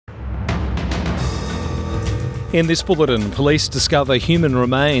In this bulletin, police discover human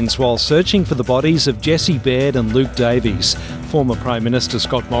remains while searching for the bodies of Baird and Luke Davies. Former Prime Minister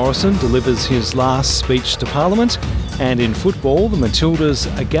Scott Morrison delivers his last speech to Parliament. And in football, the Matildas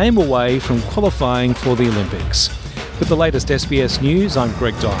a game away from qualifying for the Olympics. With the latest SBS News, I'm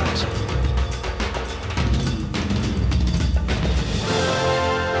Greg Davies.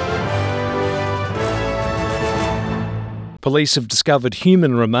 Police have discovered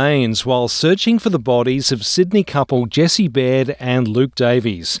human remains while searching for the bodies of Sydney couple Baird and Luke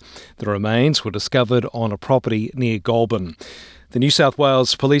Davies. The remains were discovered on a property near Goulburn. The New South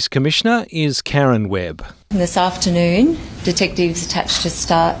Wales Police Commissioner is Karen Webb. This afternoon, detectives attached to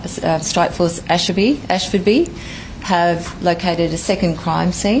Strike Force Ashfordby have located a second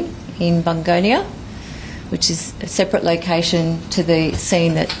crime scene in Bungonia, which is a separate location to the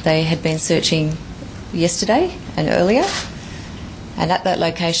scene that they had been searching yesterday and earlier. And at that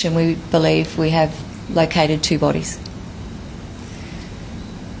location, we believe we have located two bodies.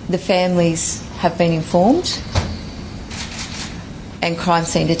 The families have been informed, and crime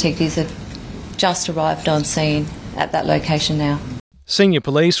scene detectives have just arrived on scene at that location now. Senior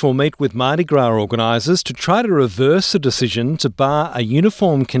police will meet with Mardi Gras organisers to try to reverse a decision to bar a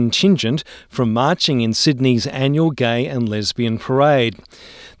uniform contingent from marching in Sydney's annual gay and lesbian parade.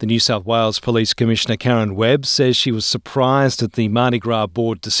 The New South Wales Police Commissioner Karen Webb says she was surprised at the Mardi Gras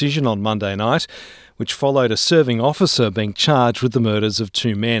board decision on Monday night, which followed a serving officer being charged with the murders of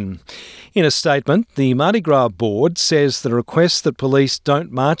two men. In a statement, the Mardi Gras board says the request that police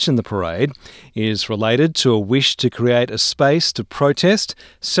don't march in the parade is related to a wish to create a space to protest,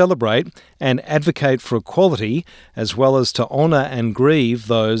 celebrate and advocate for equality, as well as to honour and grieve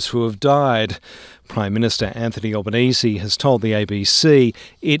those who have died. Prime Minister Anthony Albanese has told the ABC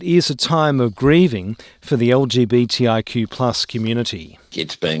it is a time of grieving for the LGBTIQ+ community.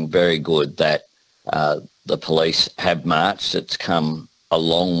 It's been very good that the police have marched. It's come a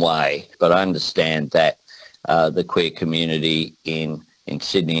long way, but I understand that the queer community in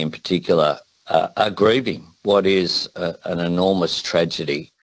Sydney in particular are grieving what is an enormous tragedy.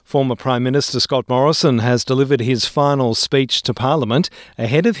 Former Prime Minister Scott Morrison has delivered his final speech to Parliament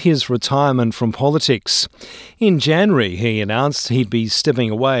ahead of his retirement from politics. In January, he announced he'd be stepping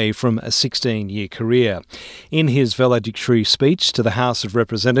away from a 16-year career. In his valedictory speech to the House of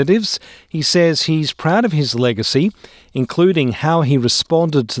Representatives, he says he's proud of his legacy, including how he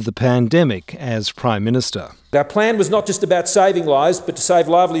responded to the pandemic as Prime Minister. Our plan was not just about saving lives, but to save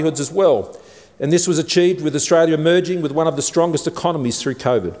livelihoods as well. And this was achieved with Australia emerging with one of the strongest economies through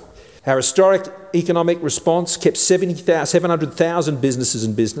COVID. Our historic economic response kept 700,000 businesses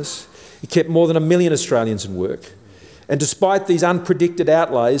in business. It kept more than 1 million Australians in work. And despite these unpredicted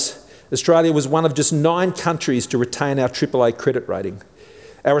outlays, Australia was one of just 9 countries to retain our AAA credit rating.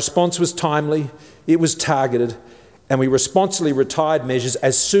 Our response was timely, it was targeted, and we responsibly retired measures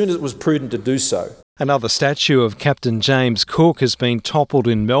as soon as it was prudent to do so. Another statue of Captain James Cook has been toppled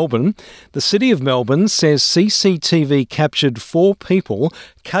in Melbourne. The City of Melbourne says CCTV captured 4 people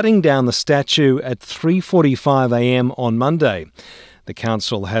cutting down the statue at 3:45 a.m. on Monday. The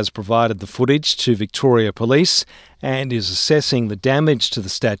council has provided the footage to Victoria Police and is assessing the damage to the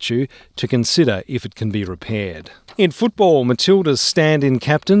statue to consider if it can be repaired. In football, Matildas stand-in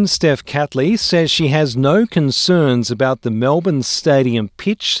captain Steph Catley says she has no concerns about the Melbourne Stadium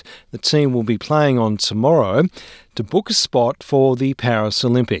pitch the team will be playing on tomorrow to book a spot for the Paris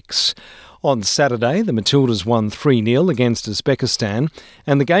Olympics. On Saturday, the Matildas won 3-0 against Uzbekistan,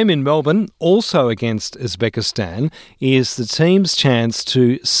 and the game in Melbourne, also against Uzbekistan, is the team's chance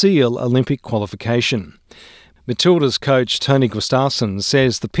to seal Olympic qualification. Matildas coach Tony Gustafsson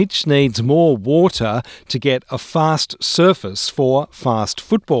says the pitch needs more water to get a fast surface for fast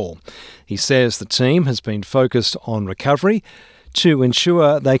football. He says the team has been focused on recovery to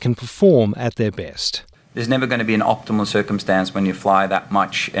ensure they can perform at their best. There's never going to be an optimal circumstance when you fly that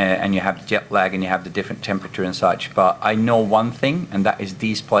much and you have jet lag and you have the different temperature and such. But I know one thing, and that is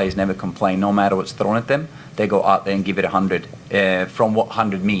these players never complain. No matter what's thrown at them, they go out there and give it 100. From what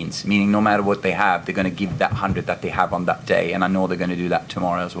 100 means, meaning no matter what they have, they're going to give that 100 that they have on that day. And I know they're going to do that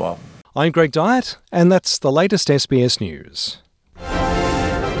tomorrow as well. I'm Greg Davies, and that's the latest SBS News.